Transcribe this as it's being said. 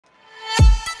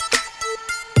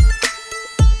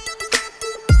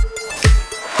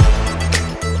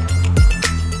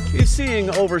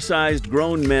Seeing oversized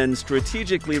grown men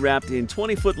strategically wrapped in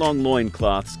 20-foot-long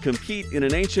loincloths compete in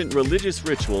an ancient religious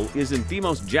ritual isn't the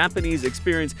most Japanese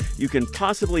experience you can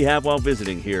possibly have while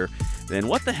visiting here, then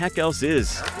what the heck else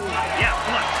is? Yeah,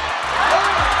 come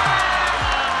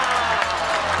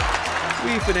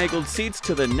on. We finagled seats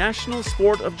to the national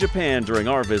sport of Japan during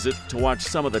our visit to watch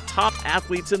some of the top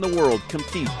athletes in the world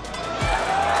compete.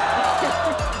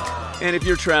 And if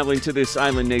you're traveling to this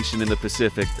island nation in the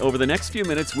Pacific, over the next few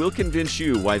minutes, we'll convince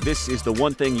you why this is the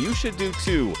one thing you should do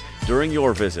too during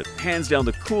your visit. Hands down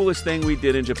the coolest thing we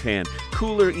did in Japan.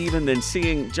 Cooler even than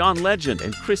seeing John Legend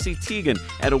and Chrissy Tiegen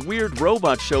at a weird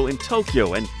robot show in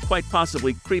Tokyo and quite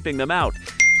possibly creeping them out.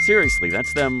 Seriously,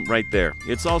 that's them right there.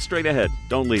 It's all straight ahead.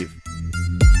 Don't leave.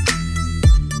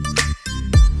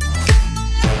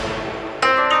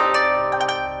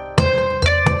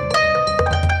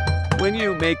 When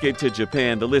you make it to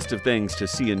Japan, the list of things to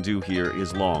see and do here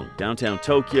is long. Downtown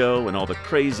Tokyo and all the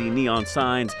crazy neon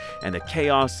signs and the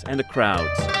chaos and the crowds.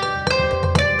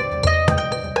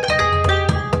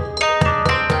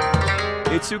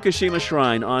 Itsukishima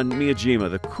Shrine on Miyajima,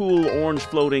 the cool orange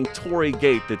floating torii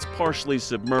gate that's partially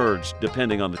submerged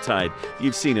depending on the tide.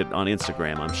 You've seen it on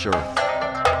Instagram, I'm sure.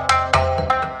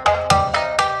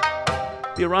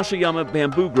 The Arashiyama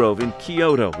Bamboo Grove in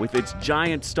Kyoto, with its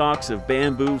giant stalks of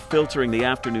bamboo filtering the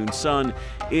afternoon sun,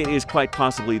 it is quite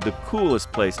possibly the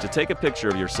coolest place to take a picture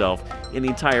of yourself in the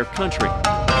entire country.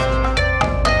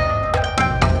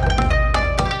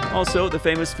 Also, the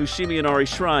famous Fushimi Inari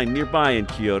Shrine nearby in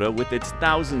Kyoto, with its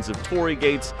thousands of torii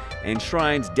gates and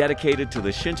shrines dedicated to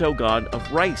the Shinto god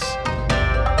of rice.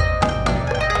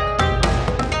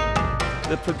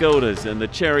 The pagodas and the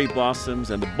cherry blossoms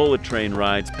and the bullet train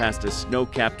rides past a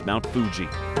snow-capped Mount Fuji.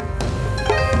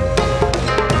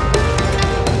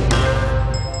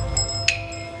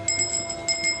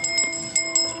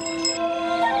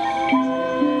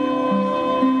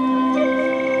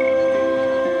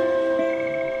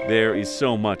 There is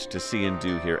so much to see and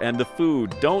do here, and the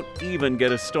food. Don't even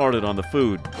get us started on the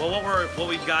food. Well, what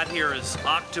we've got here is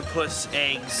octopus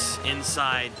eggs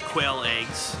inside quail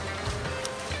eggs.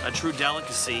 A true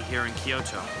delicacy here in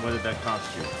Kyoto. What did that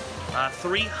cost you?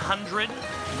 300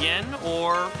 yen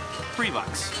or $3.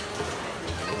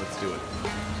 Well, let's do it.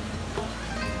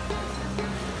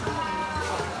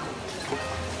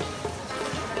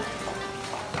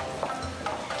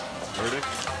 Verdict?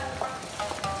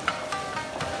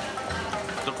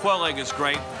 The quail egg is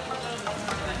great.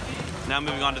 Now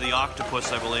moving on to the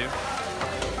octopus, I believe.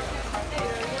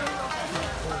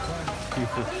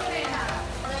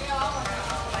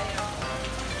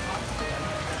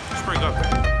 It's pretty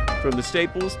good. From the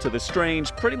staples to the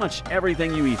strange, pretty much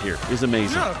everything you eat here is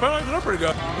amazing. Yeah, they're pretty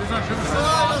good.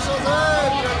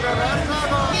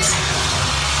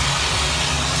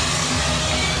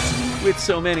 With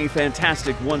so many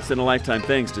fantastic once-in-a-lifetime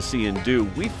things to see and do,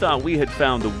 we thought we had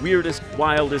found the weirdest,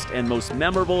 wildest, and most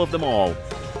memorable of them all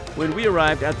when we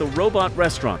arrived at the Robot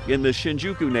Restaurant in the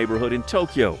Shinjuku neighborhood in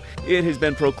Tokyo. It has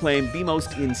been proclaimed the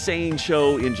most insane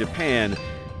show in Japan,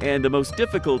 and the most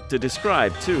difficult to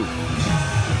describe, too.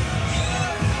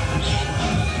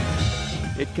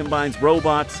 It combines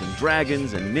robots and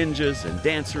dragons and ninjas and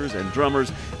dancers and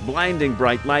drummers, blinding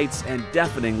bright lights and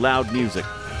deafening loud music.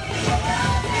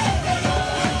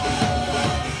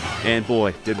 And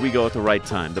boy, did we go at the right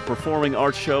time. The performing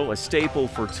arts show, a staple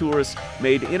for tourists,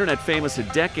 made internet famous a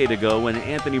decade ago when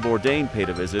Anthony Bourdain paid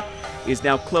a visit, is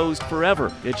now closed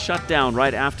forever. It shut down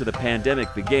right after the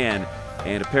pandemic began,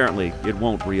 and apparently it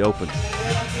won't reopen.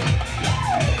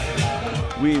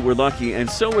 We were lucky, and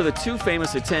so were the two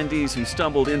famous attendees who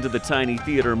stumbled into the tiny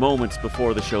theater moments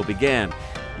before the show began.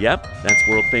 Yep, that's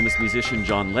world-famous musician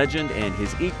John Legend and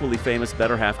his equally famous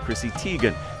better half Chrissy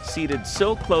Tiegen, seated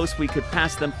so close we could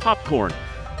pass them popcorn,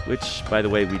 which, by the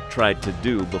way, we tried to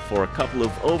do before a couple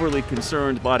of overly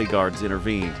concerned bodyguards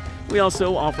intervened. We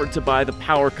also offered to buy the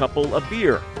power couple a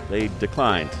beer. They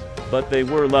declined. But they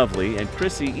were lovely, and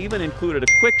Chrissy even included a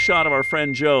quick shot of our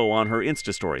friend Joe on her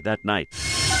Insta story that night.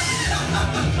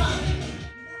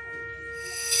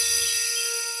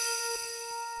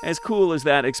 As cool as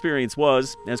that experience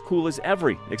was, as cool as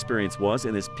every experience was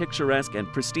in this picturesque and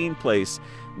pristine place,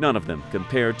 none of them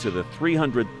compared to the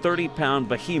 330-pound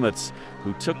behemoths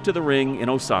who took to the ring in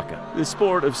Osaka. The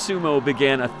sport of sumo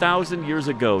began 1,000 years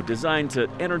ago, designed to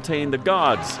entertain the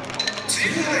gods.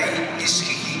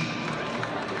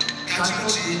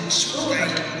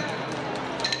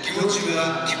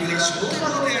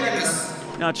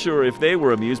 Not sure if they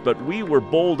were amused, but we were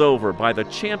bowled over by the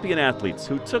champion athletes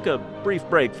who took a brief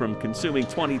break from consuming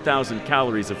 20,000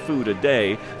 calories of food a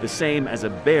day, the same as a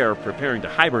bear preparing to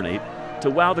hibernate, to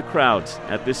wow the crowds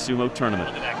at this sumo tournament.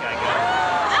 Look at that guy go.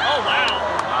 Oh,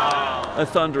 wow. A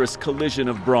thunderous collision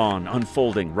of brawn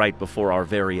unfolding right before our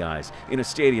very eyes in a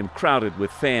stadium crowded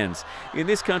with fans. In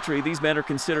this country, these men are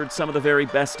considered some of the very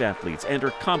best athletes and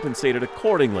are compensated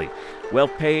accordingly. Well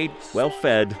paid, well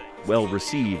fed, well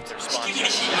received.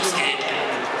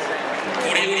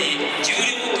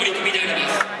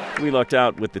 We lucked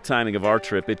out with the timing of our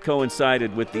trip. It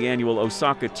coincided with the annual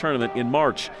Osaka tournament in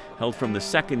March, held from the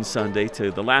second Sunday to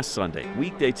the last Sunday.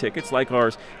 Weekday tickets like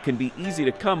ours can be easy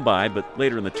to come by, but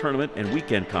later in the tournament and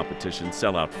weekend competitions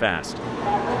sell out fast.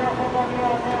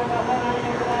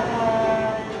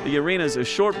 The arena is a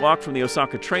short walk from the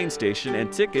Osaka train station,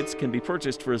 and tickets can be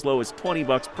purchased for as low as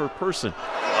 $20 per person.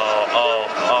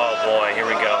 Oh boy, here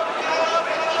we go.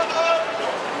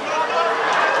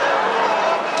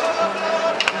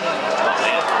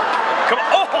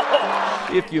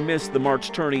 If you missed the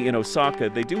March tourney in Osaka,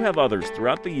 they do have others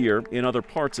throughout the year in other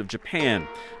parts of Japan.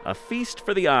 A feast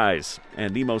for the eyes,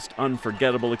 and the most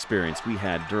unforgettable experience we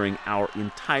had during our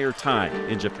entire time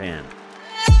in Japan.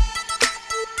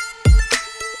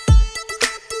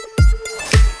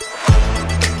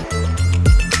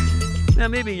 Now,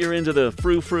 maybe you're into the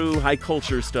frou-frou,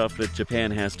 high-culture stuff that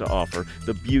Japan has to offer.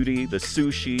 The beauty, the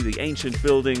sushi, the ancient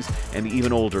buildings, and the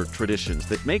even older traditions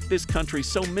that make this country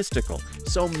so mystical,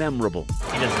 so memorable.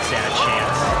 He doesn't stand a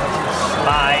chance.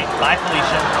 Bye. Bye,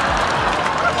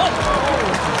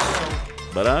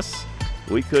 Felicia. But us,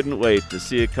 we couldn't wait to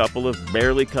see a couple of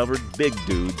barely covered big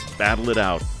dudes battle it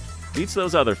out. Beats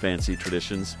those other fancy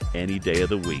traditions any day of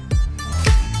the week.